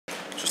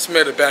Just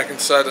made it back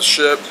inside the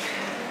ship.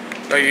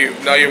 Now you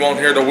won't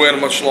hear the wind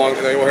much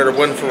longer. Now you won't hear the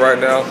wind for right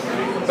now.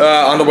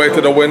 On the way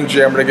to the wind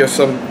jammer to get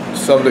some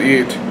to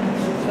eat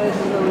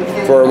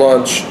for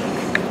lunch.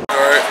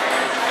 Alright,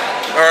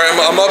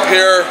 I'm up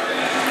here.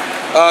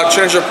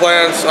 Change of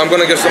plans. I'm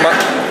gonna get some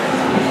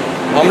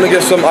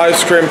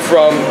ice cream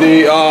from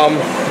the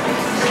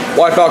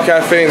Wipeout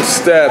Cafe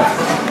instead.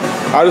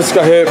 I just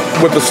got hit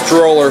with the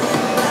stroller.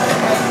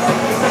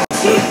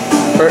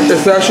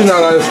 It's actually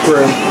not ice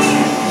cream.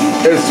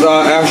 It's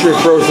actually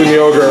frozen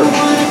yogurt.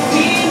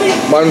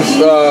 Mine's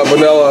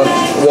vanilla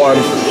one.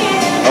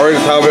 I already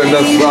have it in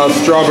this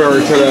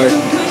strawberry today.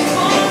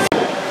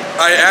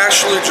 I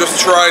actually just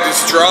tried the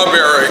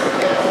strawberry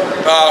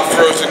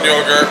frozen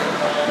yogurt,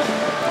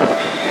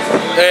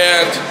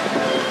 and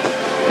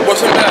it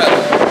wasn't bad.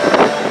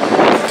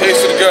 It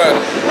tasted good.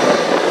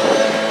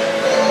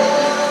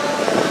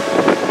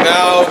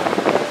 Now,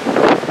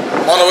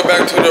 on the way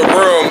back to the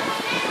room,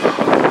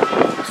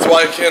 so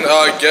I can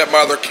get my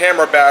other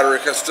camera battery,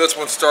 because this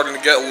one's starting to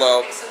get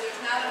low.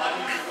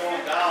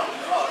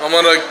 I'm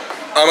gonna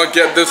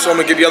get this one.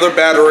 I'm gonna get the other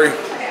battery.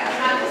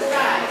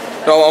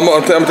 No, I'm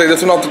gonna take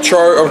this one off the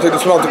charge. I'm gonna take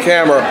this one off the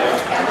camera.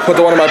 Put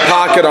the one in my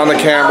pocket on the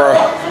camera,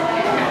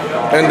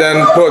 and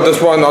then put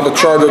this one on the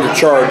charger to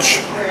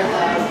charge.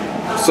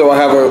 So I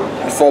have a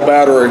full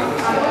battery.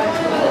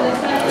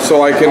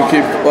 So I can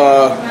keep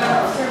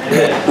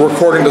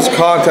recording this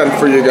content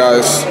for you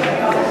guys.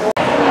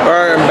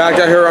 Alright, I'm back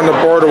out here on the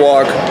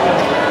boardwalk.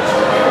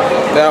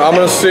 Now I'm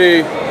gonna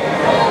see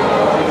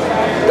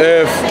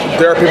if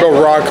there are people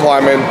rock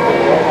climbing.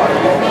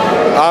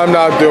 I'm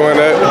not doing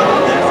it.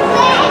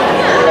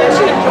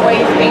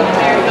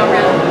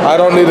 I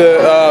don't need to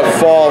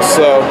fall,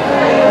 so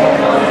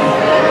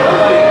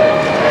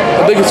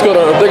I think it's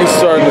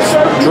starting to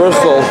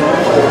drizzle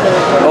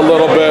a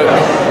little bit.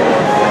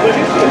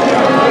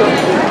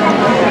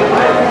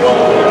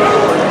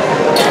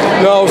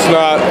 No, it's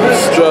not.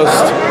 It's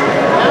just,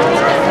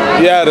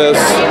 yeah, it is.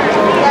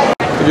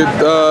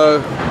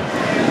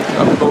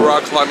 I'm gonna go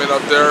rock climbing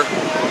up there.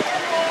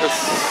 Let's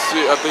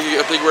see. I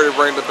think we're ready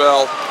to ring the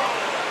bell.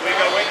 We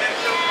go with him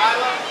too,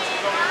 Milo?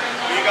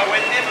 We go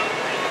with him?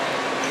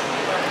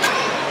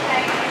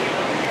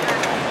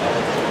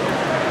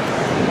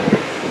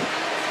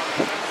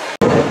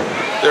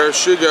 There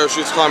she goes.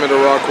 She's climbing the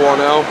rock wall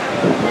now.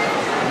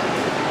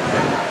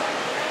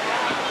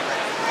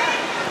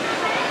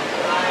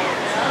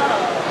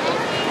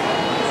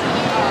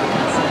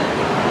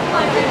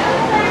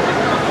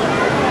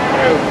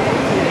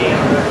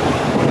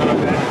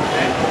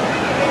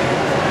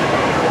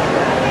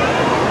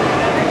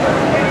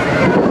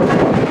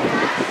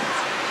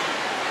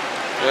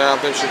 Yeah, I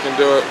think she can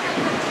do it.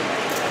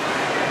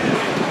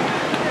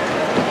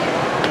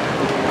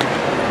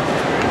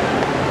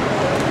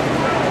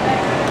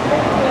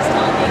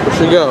 Where'd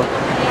she go?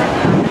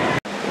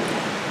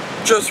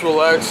 Just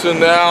relaxing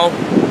now.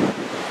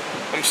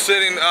 I'm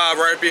sitting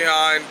right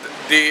behind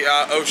the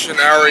ocean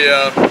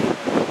area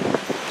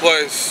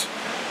place.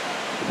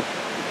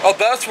 Oh,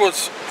 that's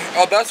what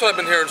I've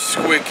been hearing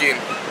squeaking.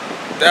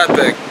 That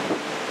thing.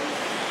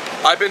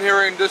 I've been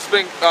hearing this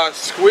thing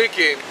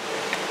squeaking.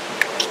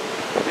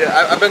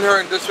 Yeah, I've been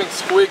hearing this thing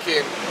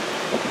squeaking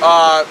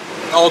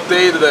all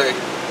day today.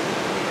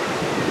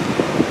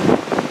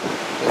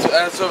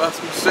 That's what I'm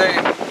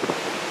saying.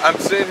 I'm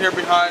sitting here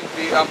behind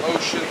the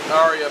ocean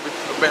area,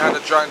 behind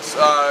the giants,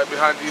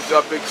 behind these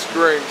big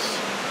screens,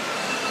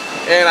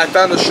 and I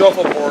found a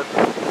shuffleboard,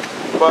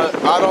 but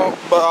I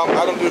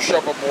don't do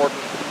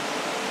shuffleboarding.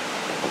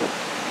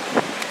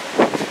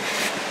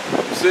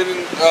 I'm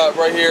sitting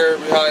right here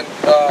behind,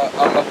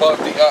 I'm above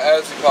the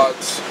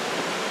azipods.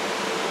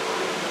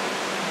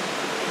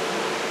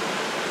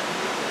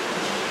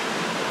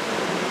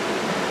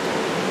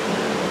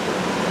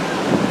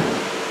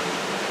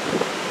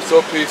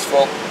 So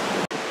peaceful.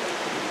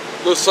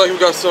 Looks like we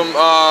got some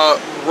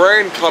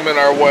rain coming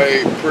our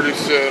way pretty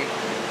soon.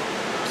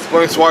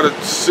 Explains why the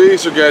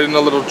seas are getting a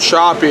little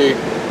choppy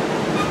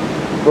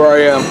where I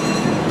am.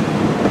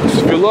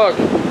 So if you look,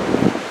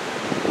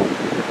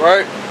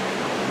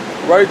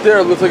 right there,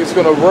 it looks like it's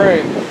gonna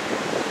rain.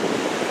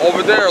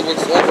 Over there it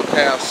looks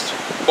overcast,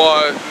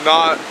 but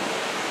not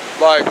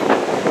like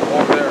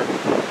over there.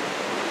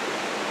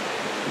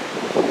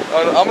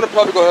 I'm gonna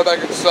probably go head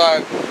back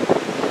inside.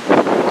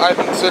 I've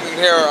been sitting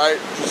here. I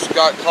just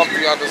got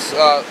comfy on this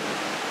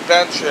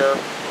bench here,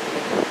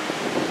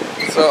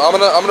 so I'm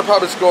gonna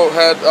probably just go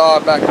head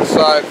back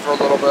inside for a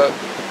little bit.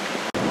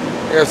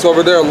 Yeah, so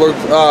over there, look,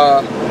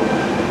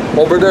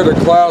 over there the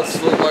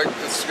clouds look like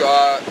it's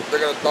they're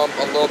gonna dump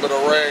a little bit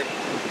of rain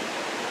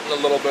in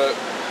a little bit,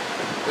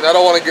 and I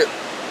don't want to get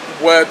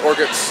wet or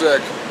get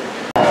sick.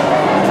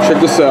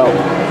 Check this out.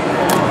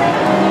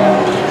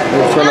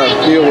 I'm turn that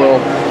heel wheel,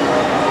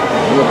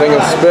 and the thing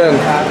will spin.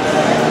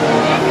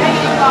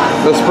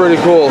 That's pretty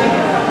cool.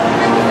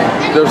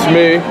 There's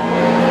me.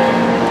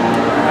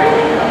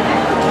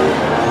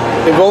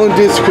 If only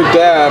this could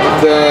dab,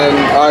 then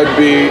I'd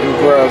be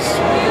impressed.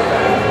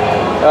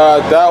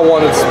 That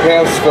one, its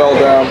pants fell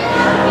down.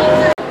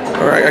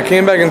 Alright, I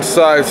came back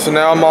inside, so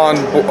now I'm on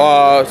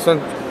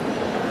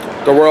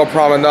the Royal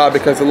Promenade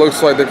because it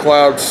looks like the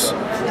clouds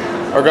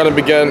are going to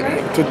begin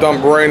to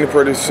dump rain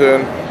pretty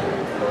soon.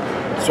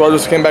 So I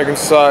just came back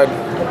inside.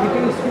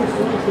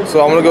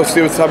 So I'm going to go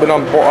see what's happening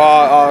on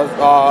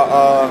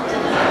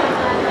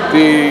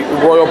the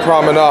Royal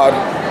Promenade.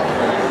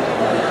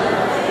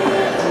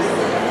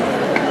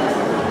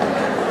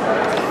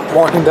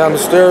 Walking down the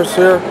stairs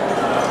here.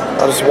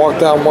 I just walked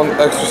down one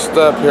extra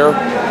step here.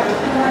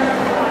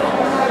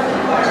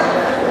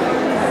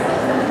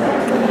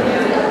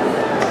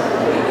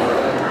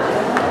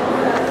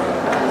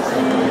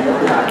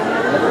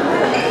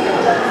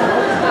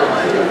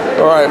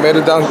 Alright, made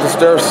it down the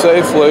stairs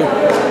safely.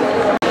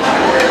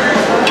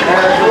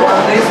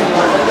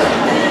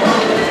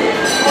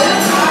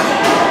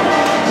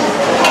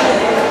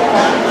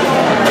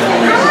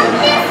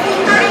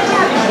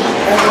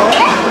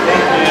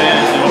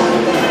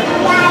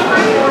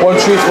 One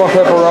cheese, one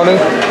pepperoni.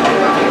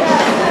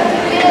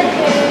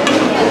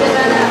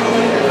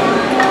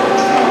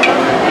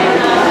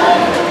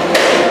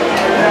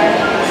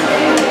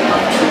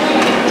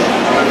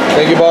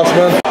 Thank you, boss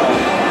man.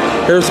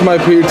 Here's my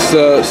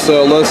pizza,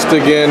 so let's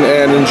dig in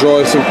and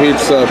enjoy some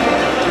pizza.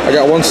 I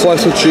got one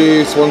slice of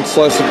cheese, one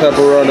slice of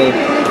pepperoni.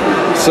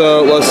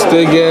 So let's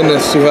dig in and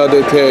see how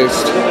they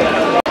taste.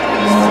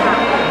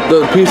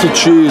 The piece of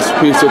cheese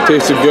pizza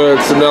tasted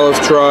good, so now let's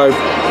try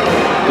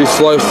the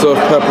slice of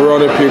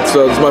pepperoni pizza.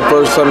 This is my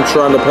first time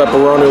trying the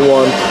pepperoni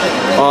one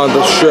on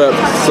the ship,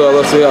 so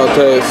let's see how it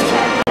tastes.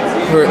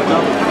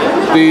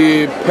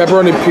 The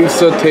pepperoni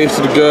pizza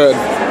tasted good.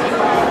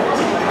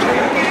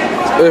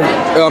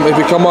 If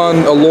you come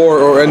on Allure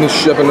or any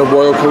ship in the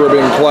Royal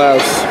Caribbean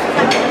class,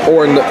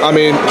 or in the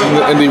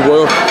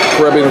Royal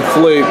Caribbean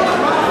fleet,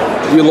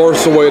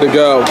 Allure's the way to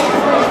go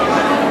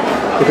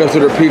because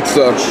of their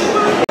pizza.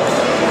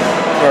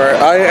 Alright,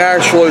 I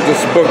actually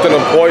just booked an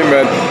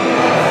appointment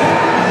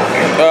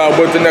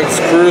with the next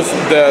cruise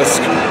desk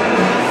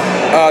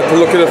to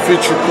look at a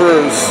future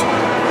cruise.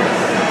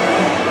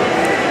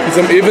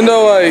 Even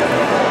though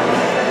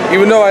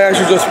I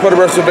actually just put a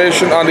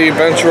reservation on the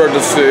Adventure of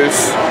the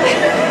Seas,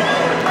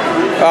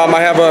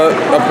 I have an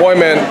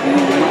appointment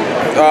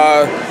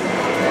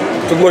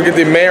to look at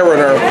the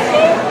Mariner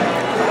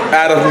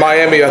out of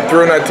Miami, a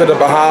through night to the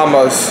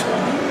Bahamas,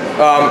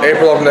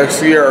 April of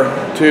next year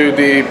to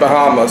the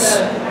Bahamas.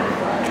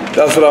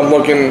 That's what I'm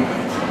looking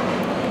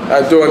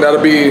at doing. That'll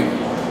be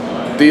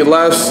the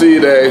last sea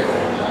day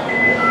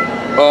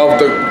of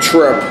the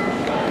trip.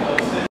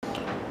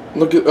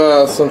 Look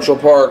at Central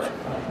Park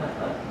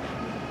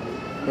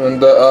and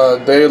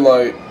the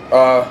daylight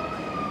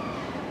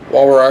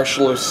while we're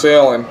actually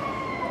sailing.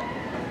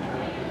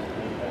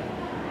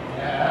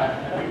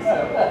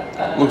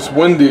 Looks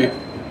windy.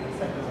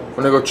 I'm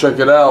gonna go check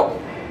it out.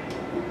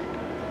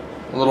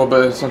 A little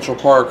bit in Central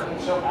Park.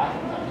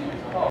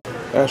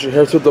 Actually,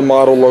 here's what the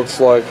model looks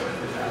like.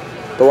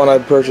 The one I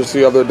purchased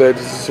the other day,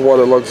 this is what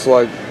it looks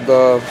like.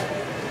 The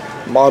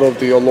model of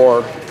the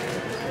Allure.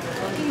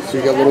 So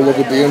you get a little look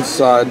at the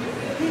inside.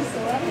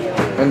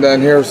 And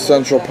then here's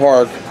Central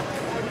Park.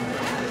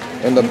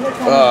 And the,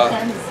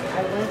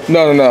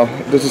 no,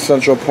 this is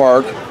Central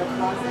Park.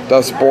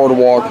 That's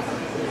Boardwalk.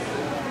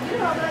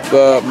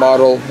 The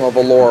model of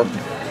Allure.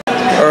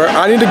 Alright,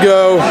 I need to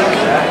go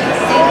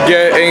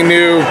get a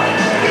new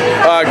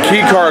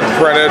key card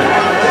printed.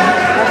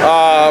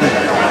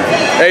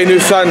 A new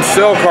signed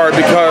sale card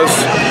because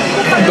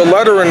the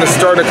lettering is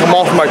starting to come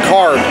off my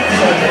card.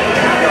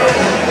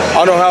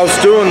 I don't know how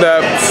it's doing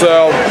that,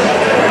 so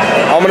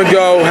I'm gonna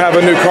go have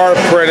a new card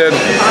printed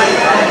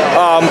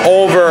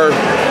over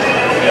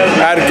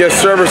at Gift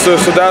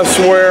Services. So that's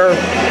where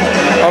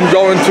I'm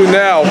going to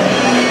now.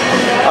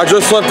 I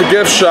just left the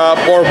gift shop,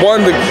 or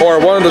one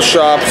of the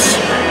shops.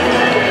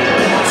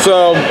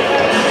 So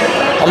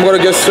I'm gonna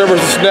Gift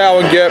Services now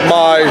and get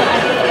my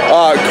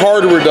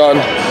card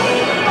redone.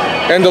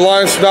 And the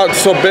line's not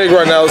so big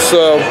right now,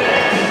 so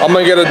I'm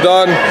gonna get it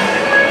done,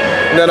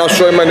 and then I'll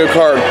show you my new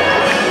card.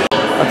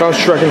 I found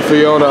Shrek and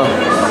Fiona.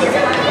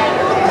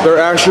 They're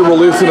actually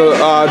releasing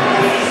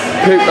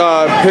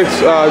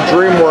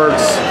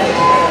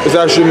DreamWorks is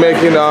actually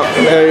making a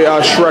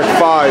Shrek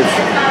 5,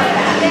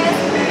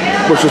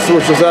 which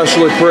is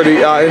actually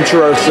pretty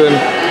interesting.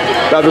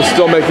 That they're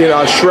still making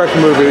Shrek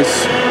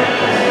movies.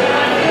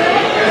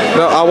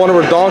 Now I wonder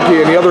where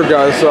Donkey and the other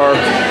guys are.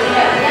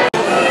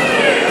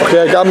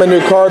 Okay, I got my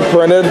new card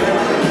printed,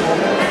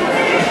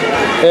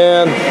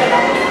 and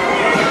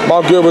I'm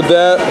all good with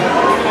that.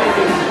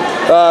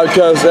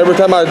 Because every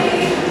time I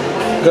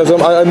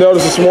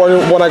noticed this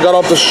morning when I got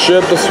off the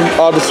ship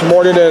this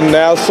morning in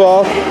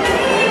Nassau,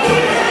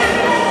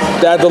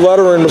 that the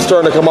lettering was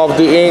starting to come off,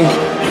 the ink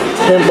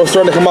was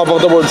starting to come off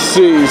of the word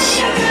C's.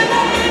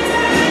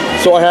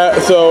 So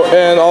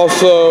and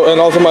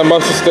also my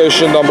muster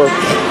station number,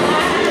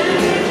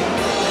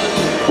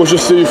 which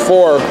is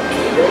C4.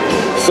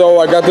 So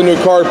I got the new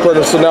card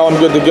printer, so now I'm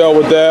good to go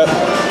with that.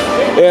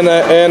 And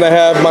I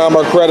have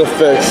my credit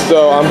fixed,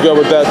 so I'm good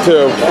with that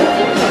too.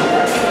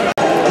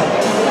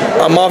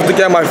 I'm off to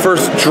get my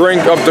first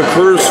drink of the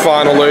cruise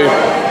finally.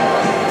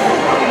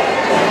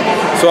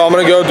 So I'm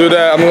gonna go do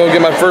that. I'm gonna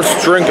get my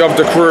first drink of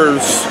the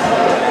cruise.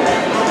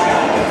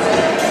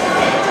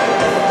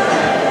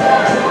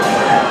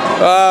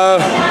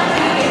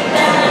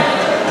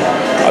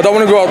 I don't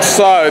want to go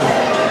outside.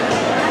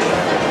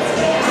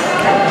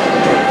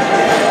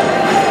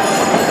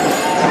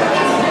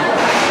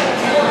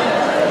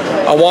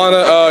 I want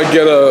to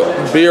get a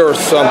beer or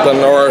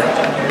something, or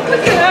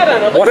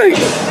what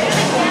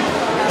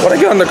I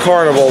got in the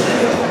carnival.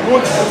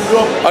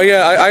 Oh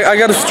yeah, I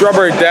got a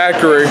strawberry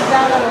daiquiri,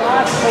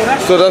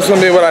 so that's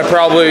gonna be what I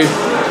probably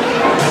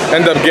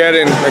end up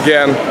getting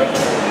again.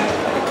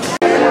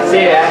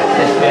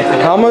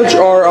 How much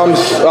are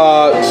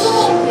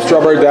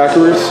strawberry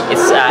daiquiris?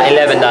 It's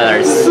 $11.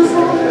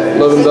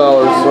 $11.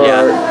 All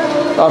Yeah.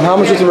 right. How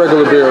much is the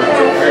regular beer?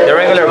 The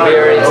regular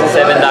beer is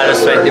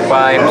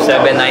 $7.25,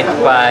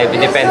 $7.95. It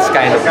depends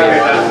kind of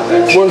beer.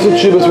 What's the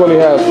cheapest one you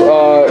have?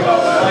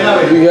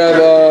 We had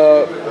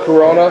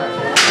Corona.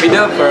 We do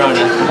have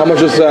Corona. How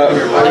much is that?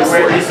 It's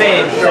the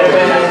same.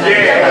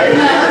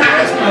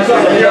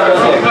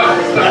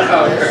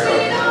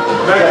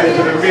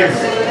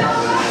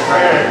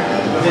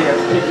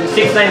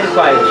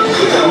 $6.95.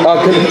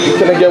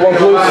 Can I get one,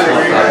 please?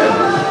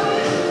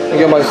 I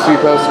get my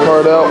C-Pass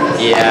card out.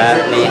 Yeah,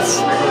 please.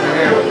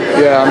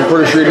 Yeah, I'm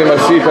pretty sure you need my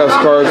C-Pass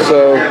card,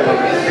 so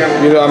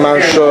you know I'm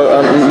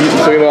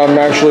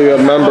actually a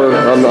member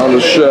on the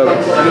ship.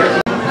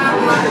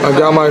 I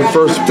got my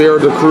first beer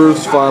of the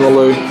cruise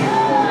finally,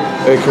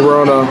 a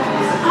Corona.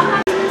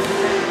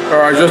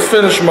 Alright, I just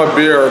finished my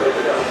beer.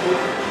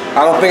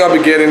 I don't think I'll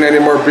be getting any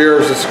more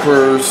beers this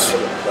cruise,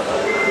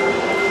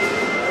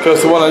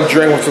 because the one I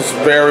drank was just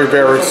very,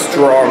 very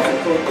strong.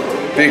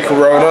 The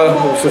Corona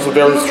was just a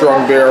very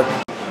strong beer.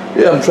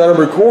 Yeah, I'm trying to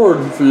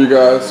record for you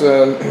guys,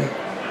 and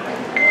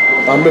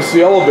I missed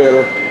the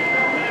elevator,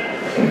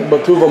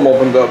 but two of them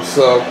opened up,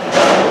 so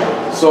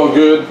it's all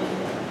good.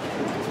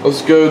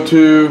 Let's go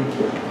to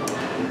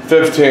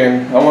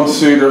 15. I want to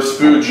see if there's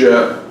food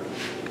yet.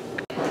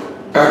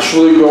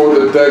 Actually go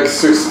to deck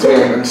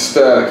 16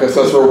 instead, because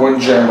that's where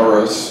Windjammer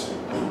is.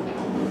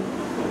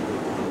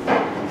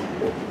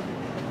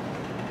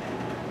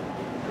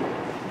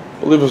 I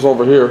believe it's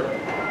over here.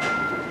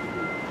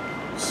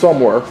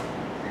 Somewhere.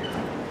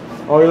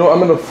 Oh, you know,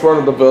 I'm in the front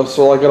of the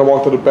vessel. I gotta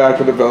walk to the back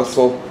of the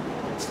vessel.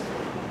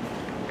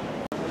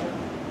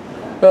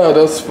 Yeah,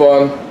 that's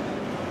fun.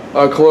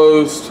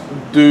 Closed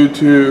due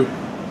to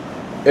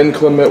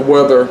inclement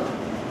weather,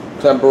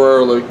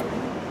 temporarily.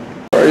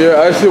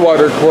 Yeah, I see why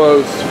they're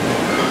closed.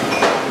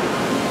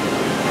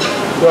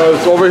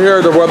 Because over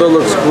here, the weather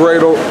looks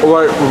great,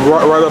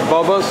 right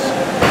above us,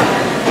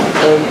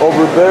 and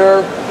over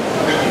there,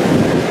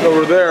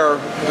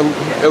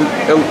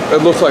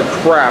 it looks like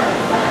crap.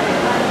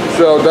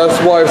 So that's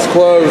why it's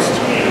closed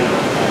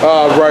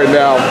right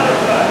now.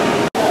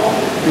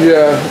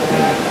 Yeah,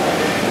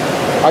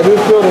 I do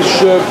feel the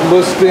ship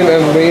listing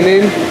and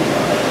leaning,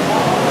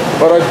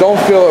 but I don't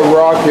feel it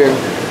rocking,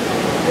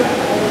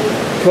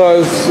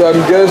 because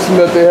I'm guessing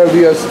that they have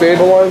the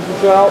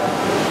stabilizers out,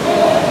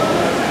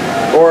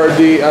 or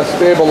the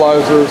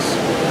stabilizers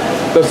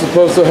that's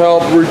supposed to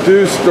help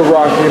reduce the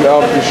rocking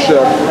of the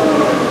ship.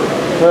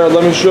 Here,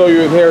 let me show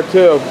you in here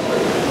too.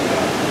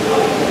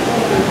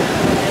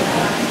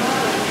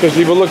 Because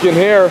if you look in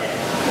here,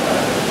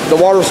 the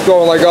water's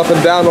going like up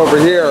and down over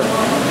here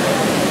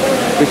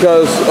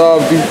because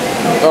of the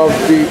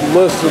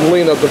list and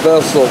lean of the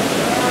vessel.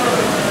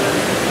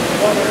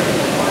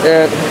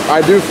 And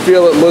I do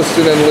feel it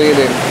listing and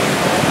leaning,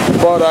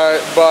 but I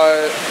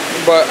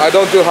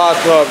don't do hot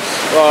tubs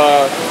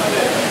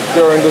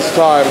during this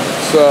time.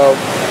 So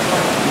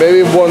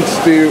maybe once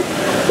the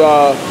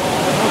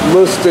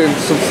listing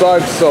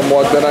subsides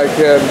somewhat, then I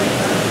can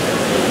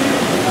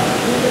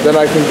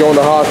go in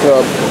the hot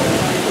tub.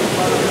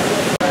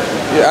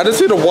 Yeah, I just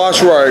need to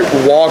watch where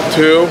I walk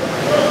too.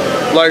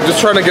 Like just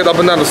trying to get up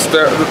and down the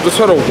stairs, just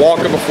trying to walk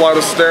up a flight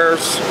of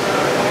stairs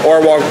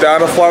or walk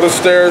down a flight of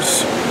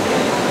stairs.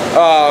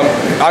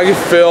 I can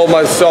feel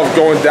myself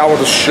going down with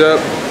the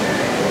ship.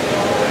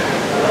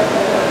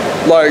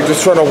 Like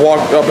just trying to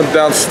walk up and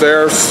down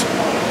stairs.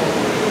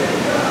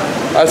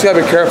 I just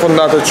gotta be careful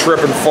not to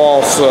trip and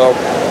fall, so.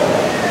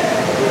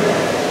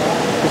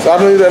 Because I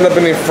don't need to end up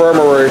in the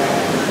infirmary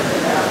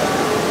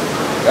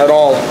at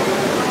all.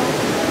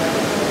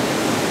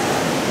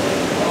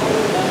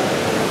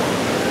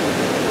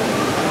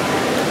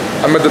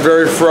 I'm at the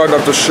very front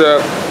of the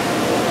ship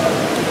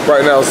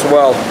right now as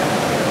well.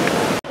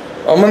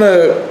 I'm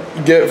gonna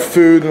get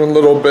food in a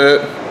little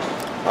bit.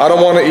 I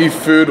don't want to eat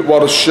food while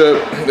the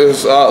ship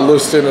is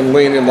listed and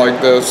leaning like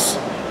this.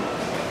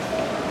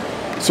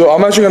 So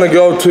I'm actually gonna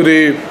go to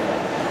the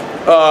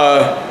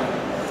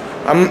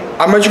I'm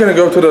actually gonna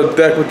go to the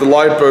deck with the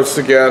lifeboats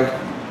again,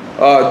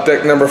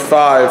 deck number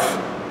 5,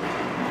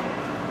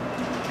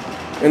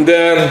 and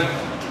then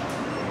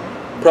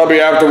probably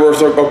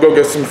afterwards I'll go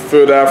get some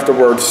food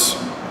afterwards.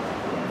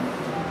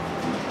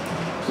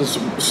 Just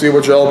see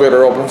which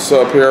elevator opens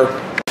up here.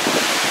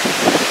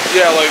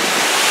 Yeah, like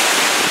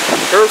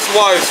Here's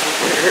why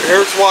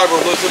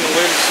we're listening to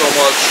Lean so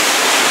much.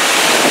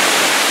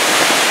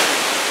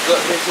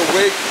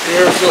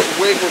 Here's a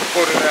wig we're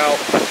putting out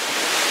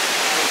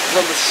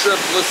from the ship.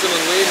 Listen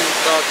and Lean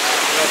not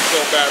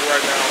so bad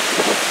right now.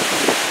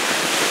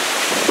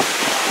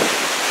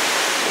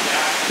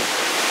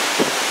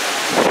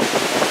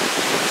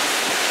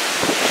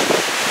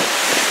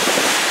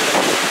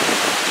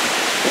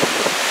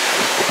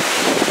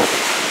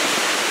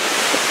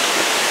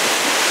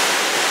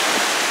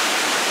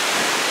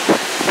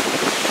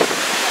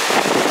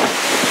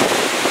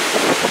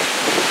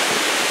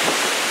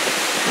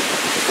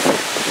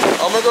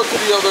 I'm gonna go to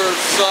the other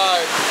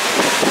side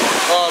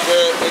of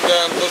it, and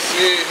then let's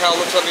see how it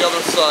looks on the other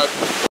side.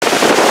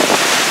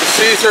 The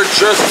seats are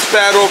just as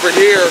bad over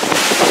here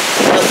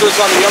as there's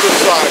on the other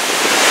side.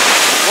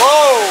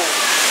 Whoa!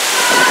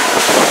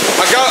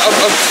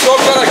 I'm so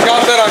glad I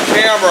got that on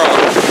camera.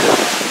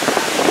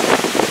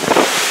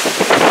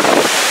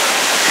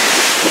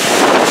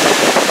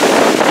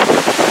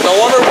 No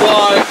wonder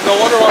why we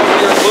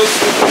were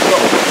listening. No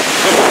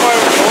wonder why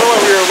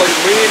we were like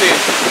leaning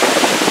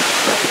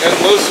and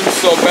listen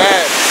so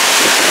bad.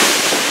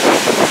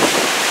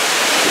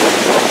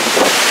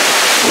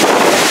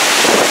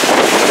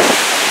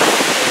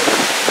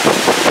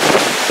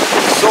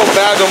 So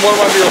bad, then why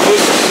we were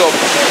listening so bad?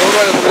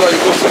 Why we were like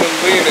listening and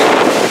leaning?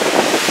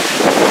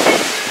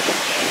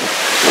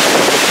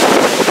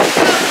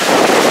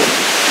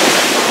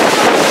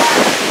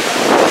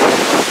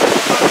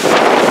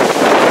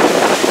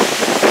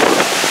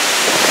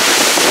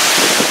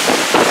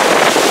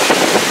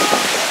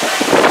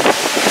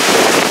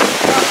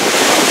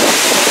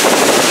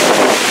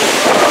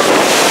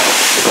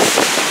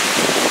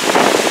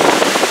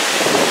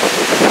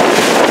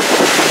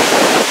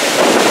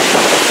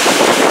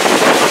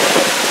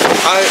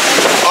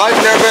 I've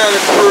never had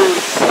a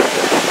cruise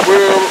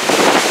where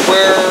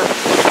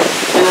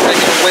we were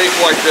making a wake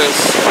like this.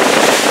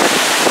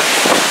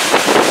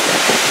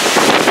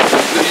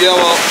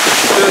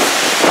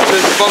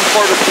 This fun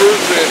part of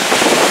cruising.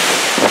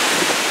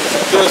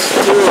 This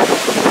too.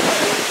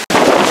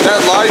 That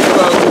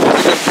lifeboat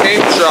needs to be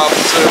paint job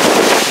soon.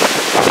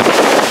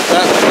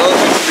 That boat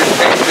needs to be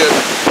painted.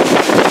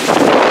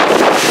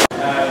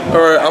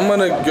 Alright, I'm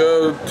gonna go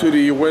to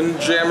the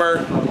windjammer.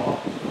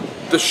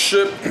 The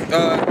ship's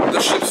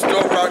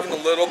still rocking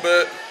a little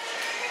bit,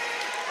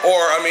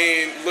 or I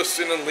mean,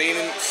 listening and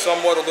leaning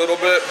somewhat a little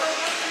bit.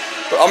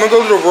 But I'm gonna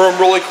go to the room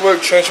really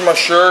quick, change my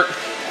shirt,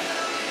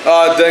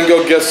 then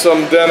go get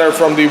some dinner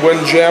from the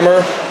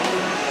windjammer.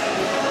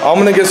 I'm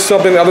gonna get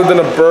something other than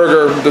a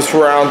burger this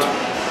round.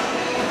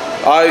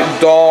 I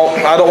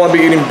don't want to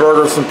be eating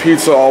burgers and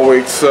pizza all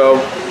week, so.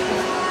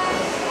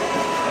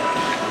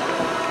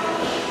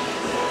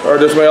 Alright,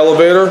 there's my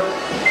elevator.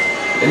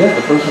 And that's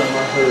the first time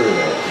I heard of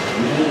that.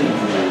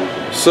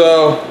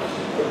 So,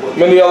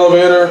 I'm in the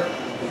elevator.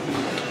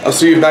 I'll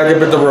see you back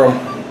up at the room.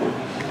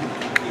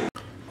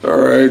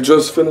 Alright,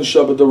 just finished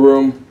up at the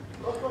room.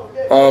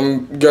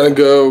 I'm gonna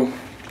go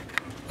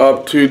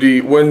up to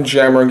the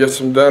windjammer and get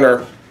some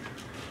dinner.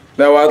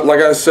 Now, like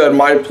I said,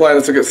 my plan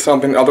is to get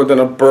something other than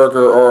a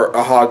burger or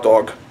a hot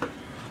dog.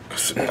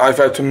 'Cause I've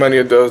had too many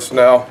of those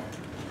now.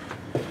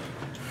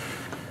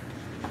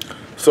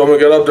 So I'm gonna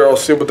get up there, I'll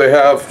see what they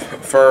have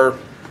for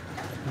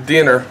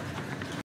dinner.